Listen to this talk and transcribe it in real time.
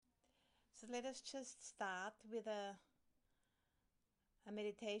So let us just start with a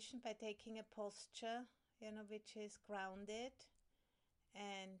meditation by taking a posture, which is grounded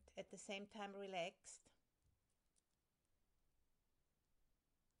and at the same time relaxed.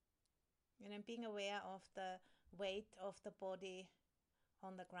 And being aware of the weight of the body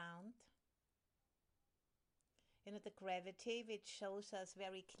on the ground. The gravity which shows us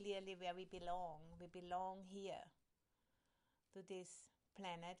very clearly where we belong. We belong here to this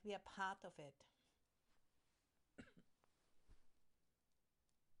planet. We are part of it.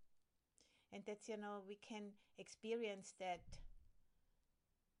 And that's, we can experience that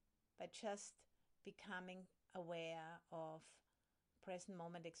by just becoming aware of present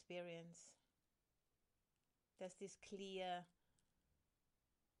moment experience. There's this clear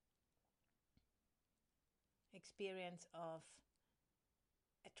experience of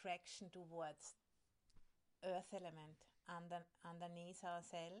attraction towards earth element underneath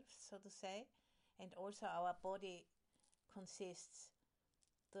ourselves, so to say, and also our body consists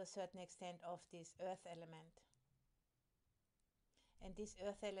to a certain extent of this earth element. And this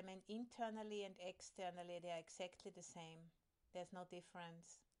earth element internally and externally, they are exactly the same. There's no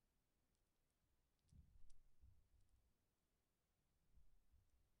difference.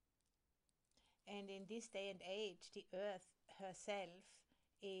 And in this day and age, the earth herself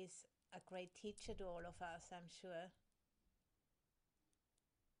is a great teacher to all of us, I'm sure.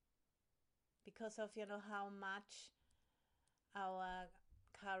 Because of, how much our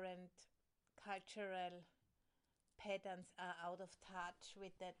current cultural patterns are out of touch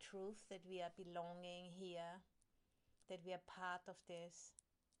with that truth that we are belonging here, that we are part of this.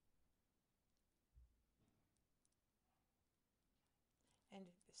 And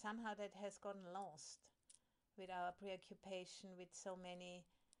somehow that has gotten lost with our preoccupation with so many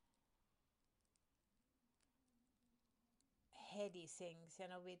heady things,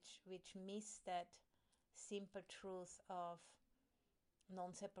 which miss that simple truth of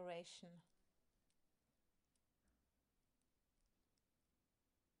non-separation.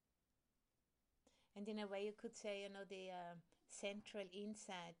 And in a way you could say, the central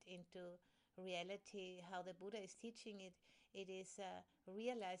insight into reality, how the Buddha is teaching it is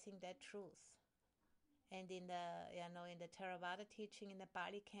realizing that truth. And in the, in the Theravada teaching, in the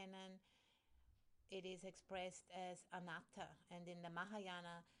Pali Canon, it is expressed as anatta, and in the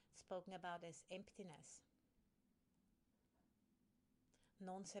Mahayana, spoken about as emptiness,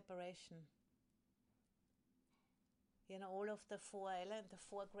 non-separation. All of the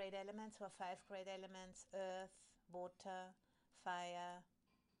four great elements or five great elements: earth, water, fire,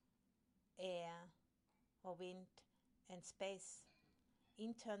 air or wind, and space.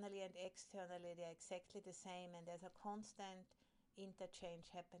 Internally and externally, they are exactly the same, and there's a constant interchange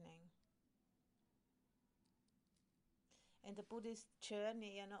happening. And the Buddhist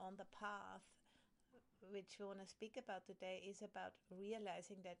journey, on the path, which we want to speak about today, is about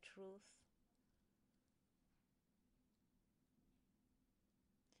realizing that truth.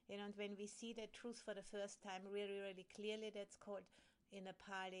 And when we see that truth for the first time really, really clearly, that's called, in the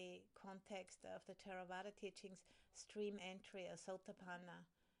Pali context of the Theravada teachings, stream entry or sotapanna.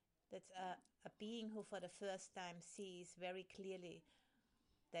 That's a being who for the first time sees very clearly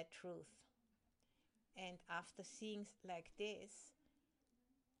that truth. And after seeing like this,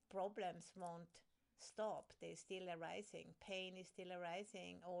 problems won't stop. They're still arising. Pain is still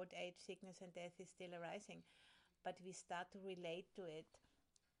arising. Old age, sickness and death is still arising. But we start to relate to it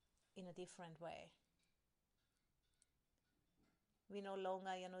in a different way. We no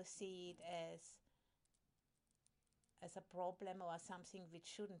longer, see it as a problem or something which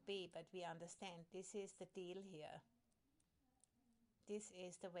shouldn't be, but we understand this is the deal here. This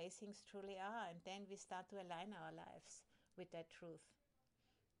is the way things truly are, and then we start to align our lives with that truth.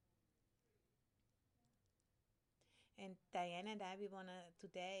 And Diane and I, we want to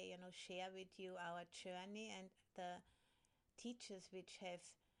today, share with you our journey and the teachers which have,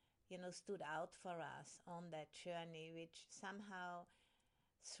 stood out for us on that journey, which somehow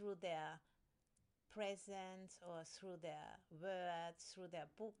through their presence or through their words, through their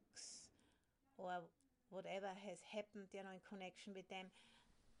books, or whatever has happened, in connection with them,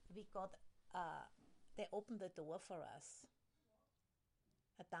 we got, they opened the door for us,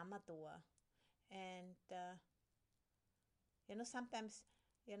 a Dhamma door. And, sometimes,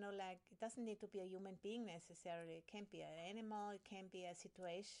 like, it doesn't need to be a human being necessarily. It can be an animal, it can be a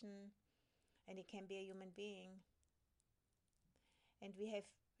situation, and it can be a human being. And we have,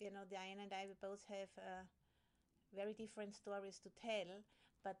 Diane and I, we both have very different stories to tell,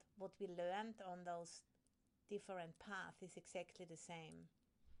 but what we learned on those different paths is exactly the same.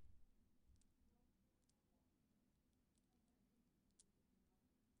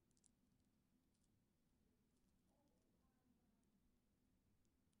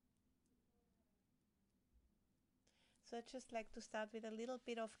 So I'd just like to start with a little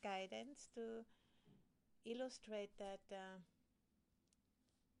bit of guidance to illustrate that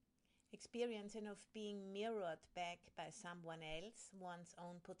experience of being mirrored back by someone else, one's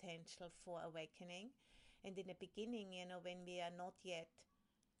own potential for awakening. And in the beginning, when we are not yet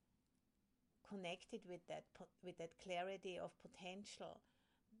connected with that clarity of potential,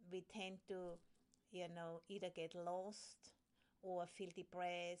 we tend to, either get lost or feel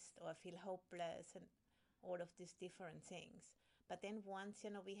depressed or feel hopeless and all of these different things. But then once,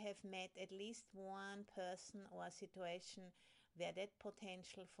 we have met at least one person or a situation where that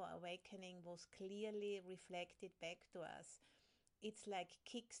potential for awakening was clearly reflected back to us, it's like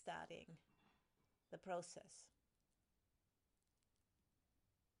kickstarting the process.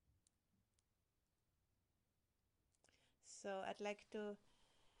 So I'd like to,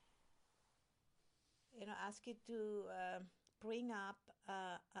 ask you to bring up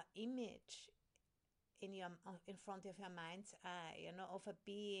an image in front of your mind's eye, of a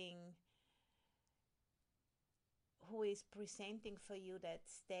being who is presenting for you that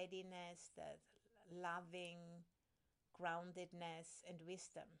steadiness, that loving groundedness and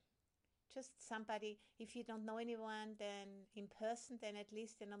wisdom. Just somebody, if you don't know anyone, then in person, then at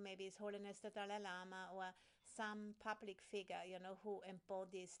least, maybe it's Holiness the Dalai Lama or some public figure, who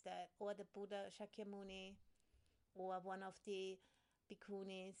embodies that, or the Buddha Shakyamuni, or one of the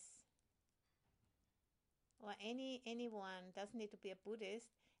bhikkhunis, or anyone, doesn't need to be a Buddhist,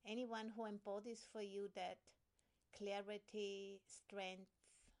 anyone who embodies for you that clarity, strength,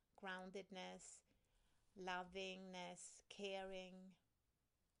 groundedness, lovingness, caring.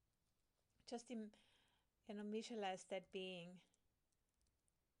 Just visualize that being.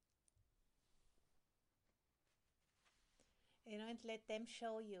 And let them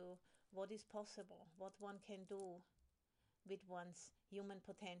show you what is possible, what one can do with one's human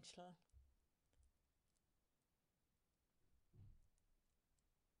potential.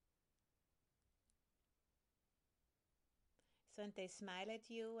 So, and they smile at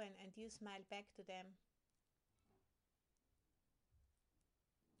you, and you smile back to them.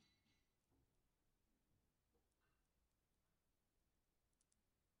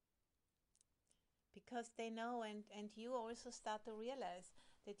 Because they know, and you also start to realize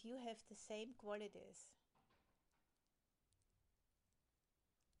that you have the same qualities.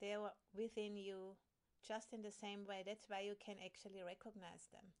 They are within you just in the same way. That's why you can actually recognize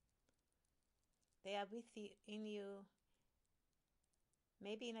them. They are within you,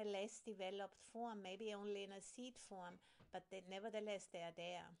 maybe in a less developed form, maybe only in a seed form, but nevertheless they are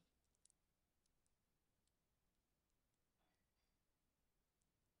there.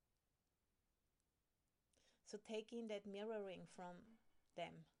 So take in that mirroring from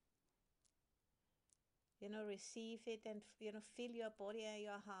them. Receive it and, fill your body and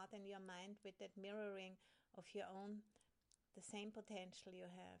your heart and your mind with that mirroring of your own, the same potential you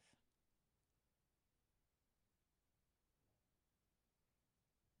have.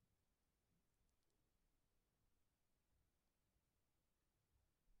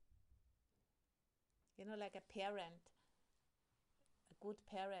 Like a parent, a good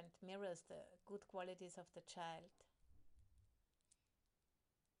parent mirrors the good qualities of the child.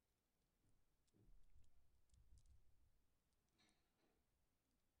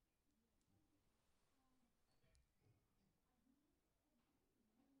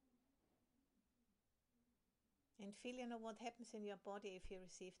 And feel, what happens in your body if you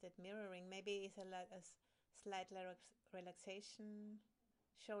receive that mirroring. Maybe it's a slight relaxation,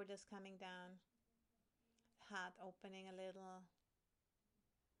 shoulders coming down, heart opening a little.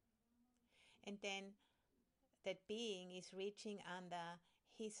 And then that being is reaching under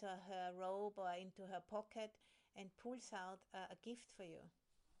his or her robe or into her pocket and pulls out a gift for you.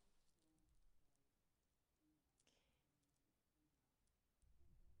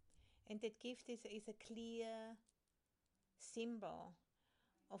 And that gift is a clear symbol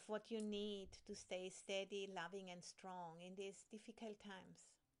of what you need to stay steady, loving and strong in these difficult times.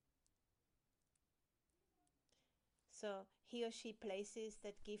 So he or she places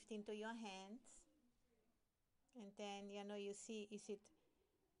that gift into your hands, and then you see, is it,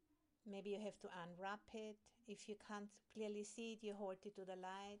 maybe you have to unwrap it. If you can't clearly see it, you hold it to the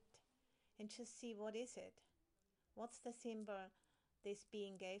light and just see, what is it? What's the symbol this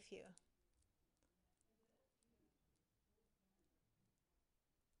being gave you?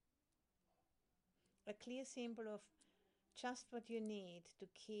 A clear symbol of just what you need to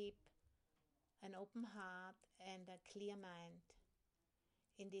keep an open heart and a clear mind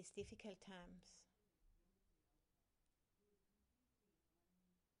in these difficult times.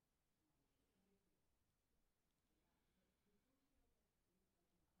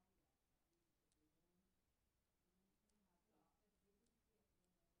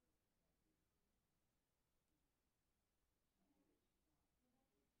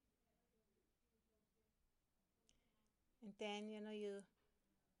 And then, you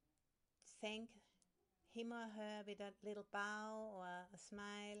thank him or her with a little bow or a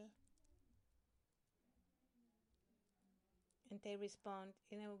smile. And they respond,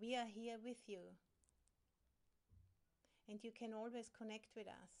 we are here with you. And you can always connect with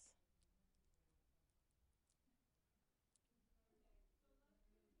us.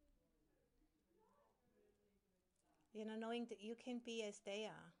 Knowing that you can be as they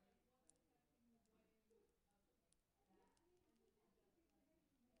are.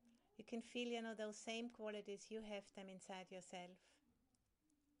 You can feel, those same qualities, you have them inside yourself.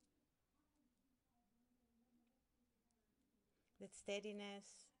 That steadiness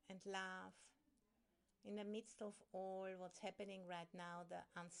and love in the midst of all what's happening right now,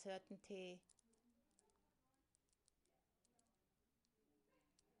 the uncertainty,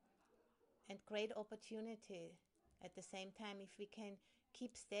 and great opportunity at the same time if we can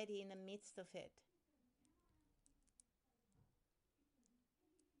keep steady in the midst of it.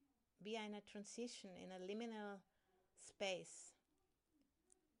 We are in a transition, in a liminal space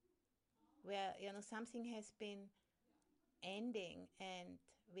where something has been ending and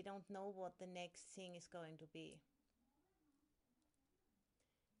we don't know what the next thing is going to be.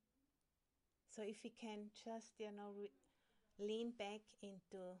 So if we can just lean back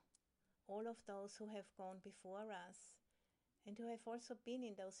into all of those who have gone before us and who have also been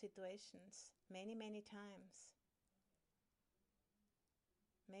in those situations many, many times.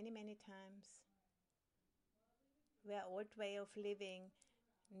 Many, many times. Where old way of living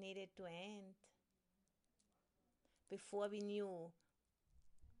needed to end before we knew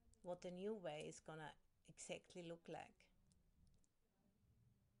what the new way is gonna exactly look like.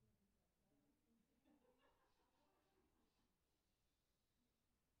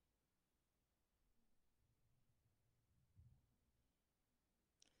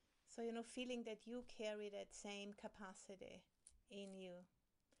 So, feeling that you carry that same capacity in you,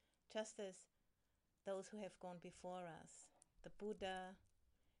 just as those who have gone before us, the Buddha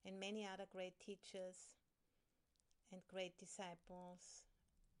and many other great teachers and great disciples.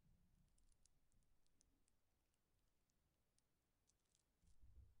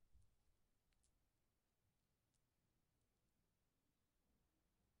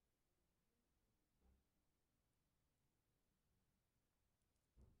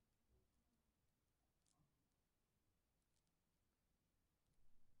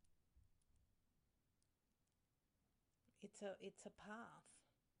 It's a path.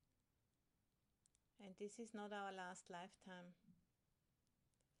 And this is not our last lifetime.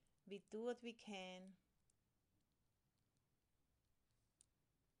 We do what we can.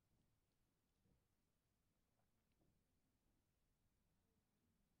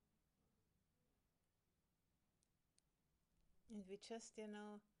 And we just,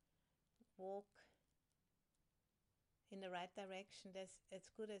 walk in the right direction. That's as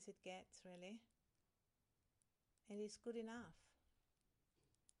good as it gets, really. And it's good enough.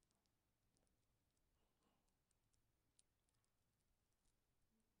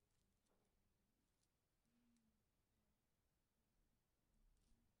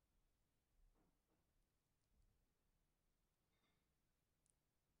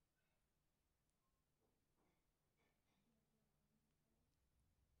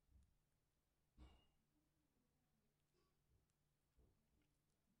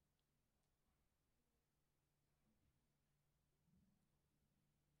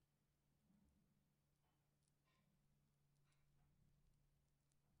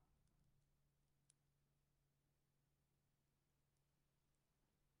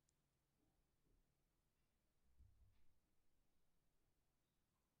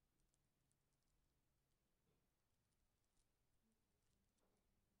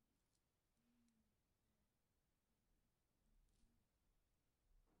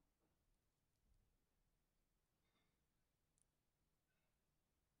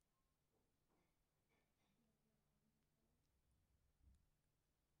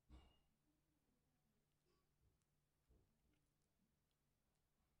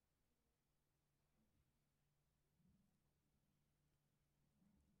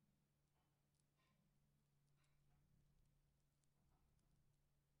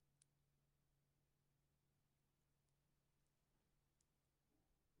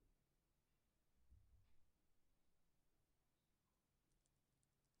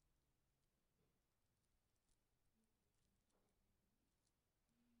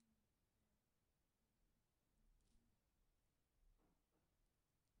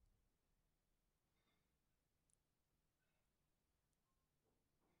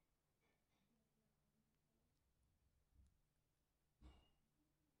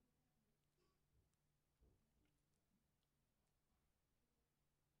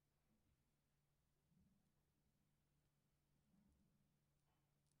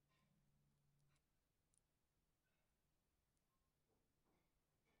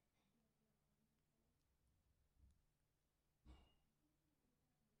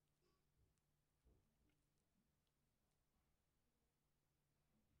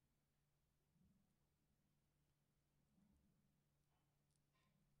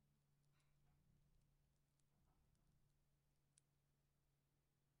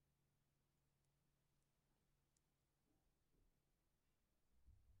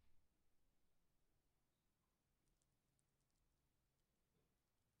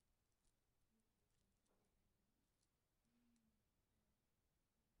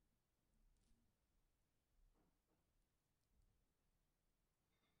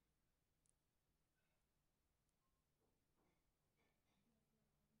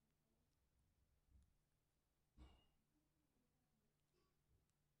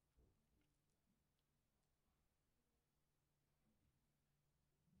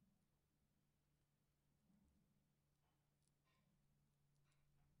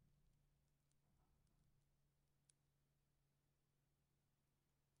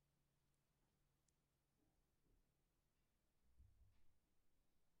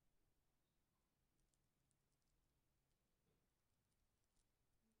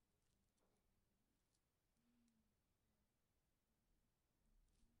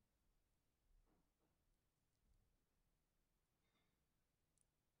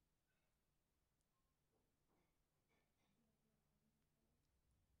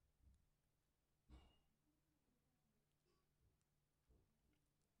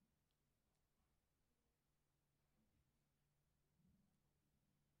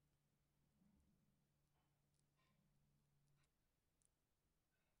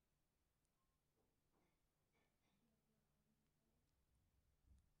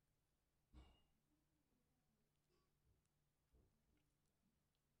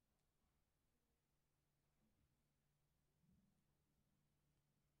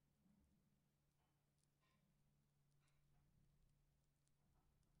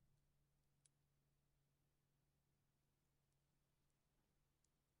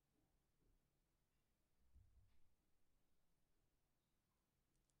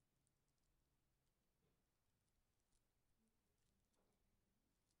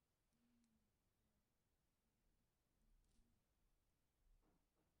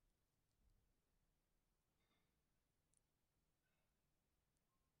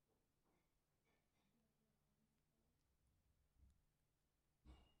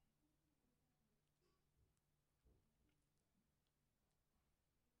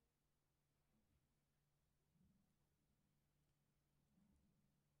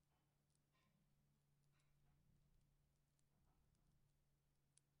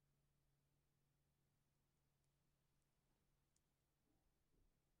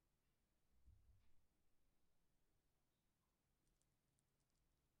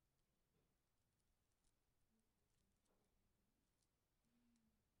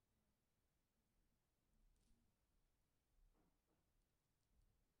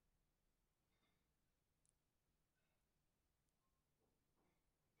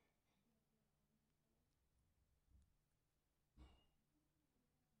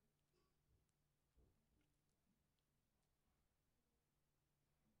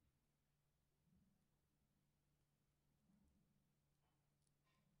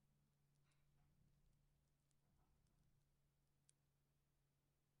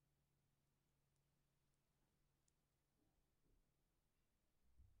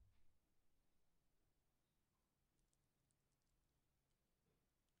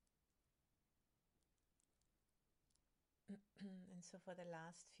 And so for the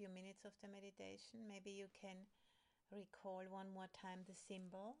last few minutes of the meditation, maybe you can recall one more time the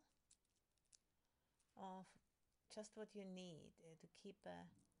symbol of just what you need to keep a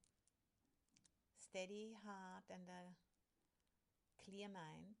steady heart and a clear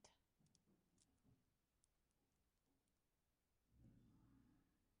mind.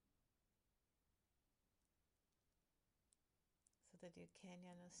 So that you can,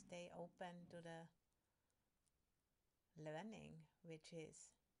 stay open to the learning which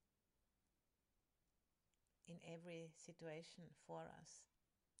is in every situation for us.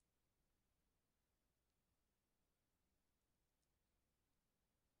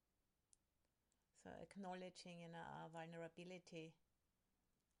 So acknowledging, our vulnerability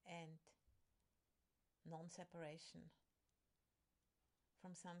and non-separation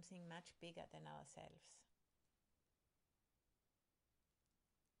from something much bigger than ourselves.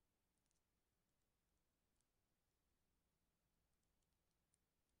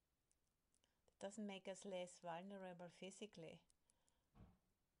 It doesn't make us less vulnerable physically,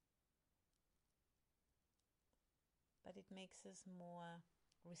 but it makes us more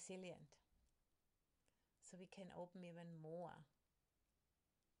resilient, so we can open even more.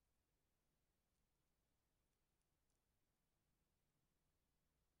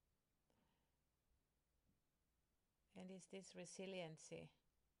 And it's this resiliency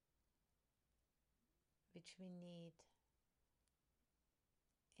which we need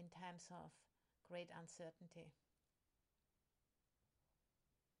in times of great uncertainty.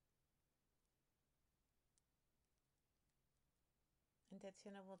 And that's,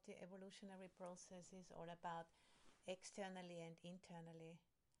 what the evolutionary process is all about, externally and internally.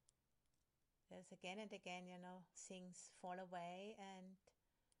 There's again and again, things fall away and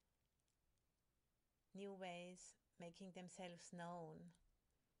new ways making themselves known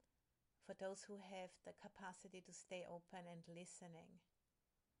for those who have the capacity to stay open and listening.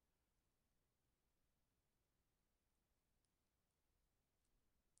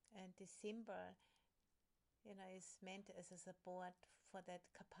 And this symbol, is meant as a support for that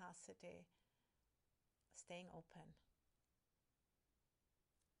capacity, staying open,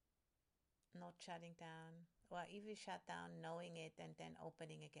 not shutting down, or if we shut down, knowing it and then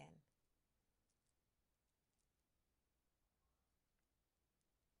opening again.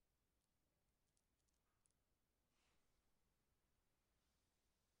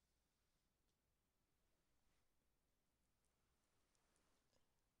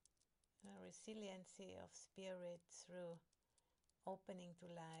 A resiliency of spirit through opening to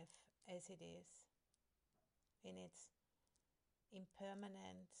life as it is, in its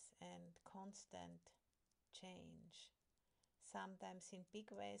impermanence and constant change, sometimes in big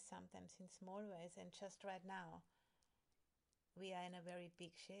ways, sometimes in small ways, and just right now we are in a very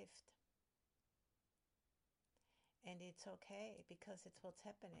big shift, and it's okay because it's what's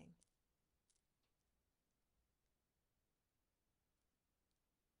happening.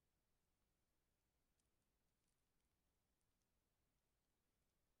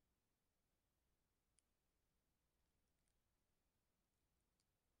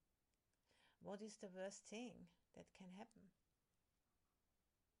 What is the worst thing that can happen?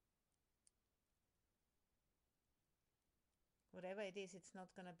 Whatever it is, it's not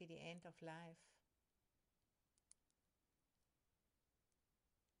going to be the end of life.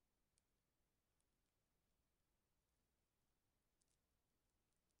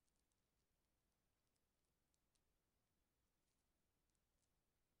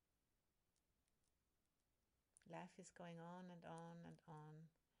 Life is going on and on and on.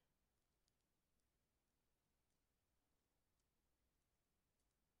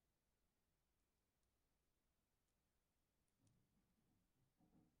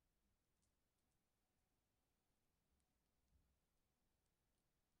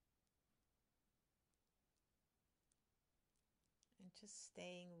 And just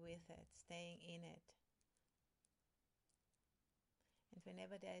staying with it, staying in it. And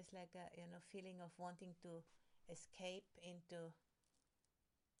whenever there is like a feeling of wanting to escape into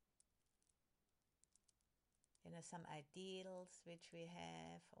some ideals which we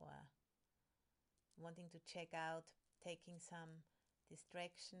have, or wanting to check out, taking some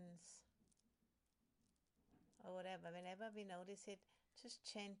distractions or whatever, whenever we notice it, just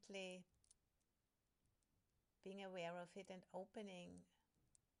gently being aware of it and opening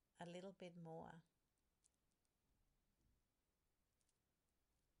a little bit more.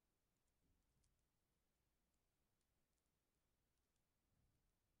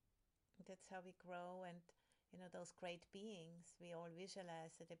 That's how we grow, and those great beings we all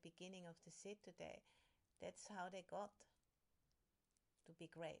visualize at the beginning of the sit today, that's how they got to be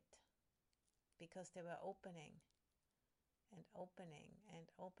great, because they were opening and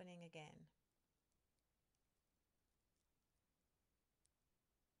opening again.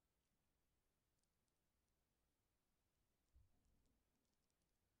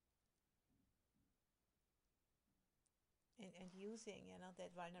 And using,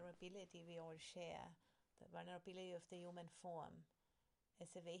 that vulnerability we all share, the vulnerability of the human form as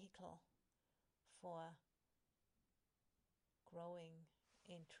a vehicle for growing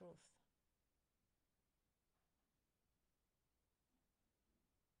in truth.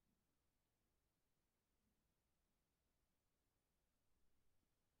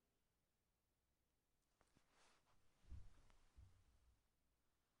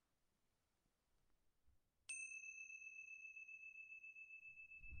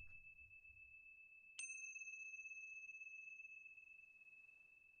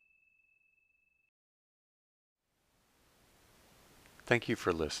 Thank you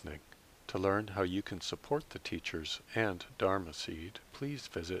for listening. To learn how you can support the teachers and Dharma Seed, please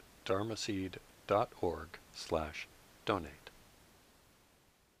visit dharmaseed.org/donate.